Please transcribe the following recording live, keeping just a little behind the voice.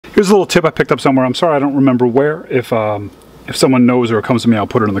Here's a little tip I picked up somewhere. I'm sorry I don't remember where. If someone knows or it comes to me, I'll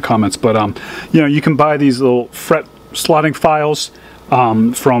put it in the comments. But you know, you can buy these little fret slotting files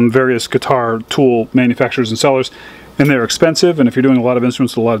from various guitar tool manufacturers and sellers, and they're expensive. And if you're doing a lot of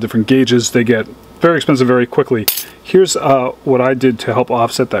instruments with a lot of different gauges, they get very expensive very quickly. Here's what I did to help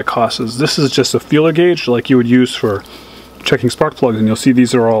offset that cost. This is just a feeler gauge like you would use for checking spark plugs, and you'll see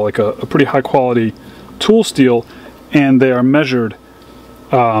these are all like a pretty high quality tool steel, and they are measured.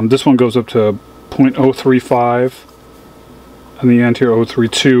 This one goes up to 0.035, and the end here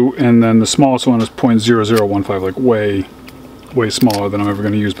 0.32, and then the smallest one is 0.0015, like way smaller than I'm ever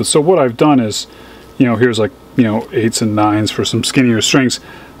going to use. But so what I've done is, you know, here's like, you know, 8s and 9s for some skinnier strings.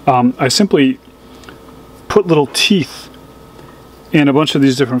 I simply put little teeth in a bunch of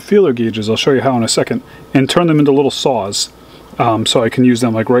these different feeler gauges, I'll show you how in a second, and turn them into little saws, so I can use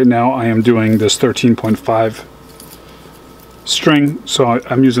them. Like right now I am doing this 13.5 string, so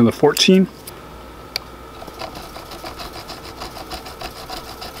I'm using the 14.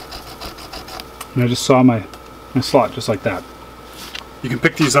 And I just saw my slot just like that. You can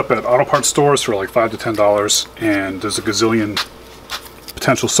pick these up at auto parts stores for like $5 to $10, and there's a gazillion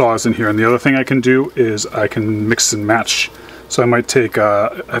potential saws in here. And the other thing I can do is I can mix and match. So I might take,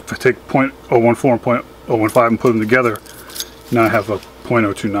 if I take 0.014 and 0.015 and put them together, now I have a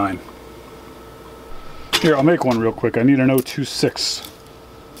 0.029. Here, I'll make one real quick. I need an 026.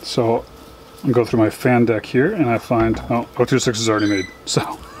 So I'll go through my fan deck here, and I find, oh, 026 is already made. So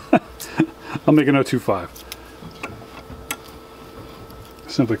I'll make an 025.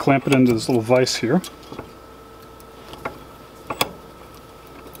 Simply clamp it into this little vise here.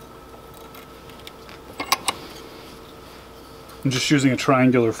 I'm just using a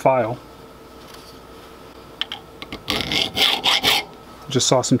triangular file. Just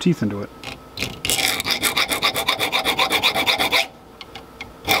saw some teeth into it.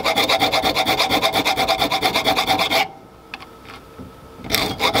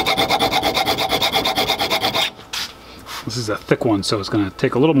 This is a thick one, so it's going to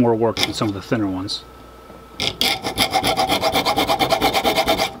take a little more work than some of the thinner ones.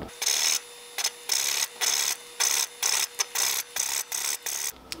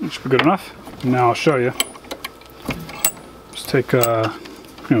 That should be good enough. Now I'll show you. Just take,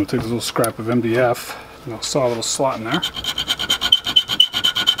 take this little scrap of MDF, and I'll saw a little slot in there.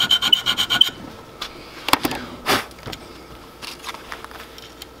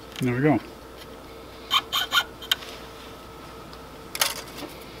 And there we go.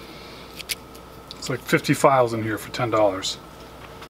 It's like 50 files in here for $10.